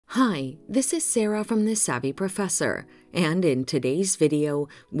Hi, this is Sarah from The Savvy Professor, and in today's video,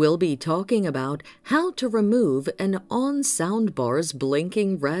 we'll be talking about how to remove an ONN Soundbar's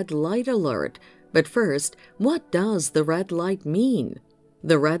blinking red light alert. But first, what does the red light mean?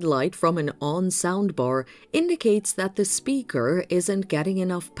 The red light from an ONN Soundbar indicates that the speaker isn't getting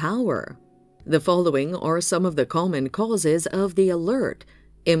enough power. The following are some of the common causes of the alert: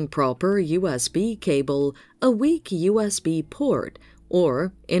 improper USB cable, a weak USB port,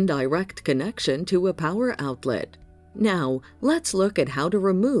 or indirect connection to a power outlet. Now, let's look at how to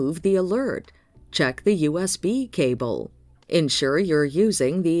remove the alert. Check the USB cable. Ensure you're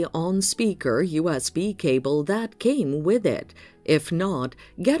using the on-speaker USB cable that came with it. If not,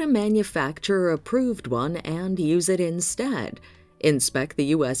 get a manufacturer-approved one and use it instead. Inspect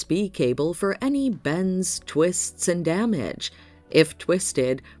the USB cable for any bends, twists, and damage. If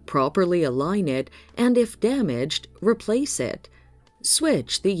twisted, properly align it, and if damaged, replace it.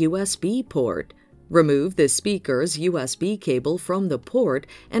 Switch the USB port. Remove the speaker's USB cable from the port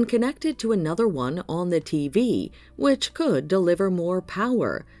and connect it to another one on the TV, which could deliver more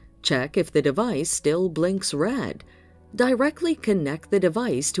power. Check if the device still blinks red. Directly connect the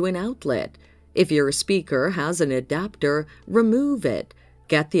device to an outlet. If your speaker has an adapter, remove it.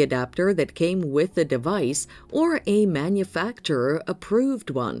 Get the adapter that came with the device or a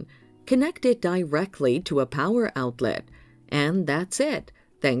manufacturer-approved one. Connect it directly to a power outlet. And that's it.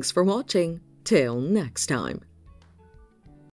 Thanks for watching. Till next time.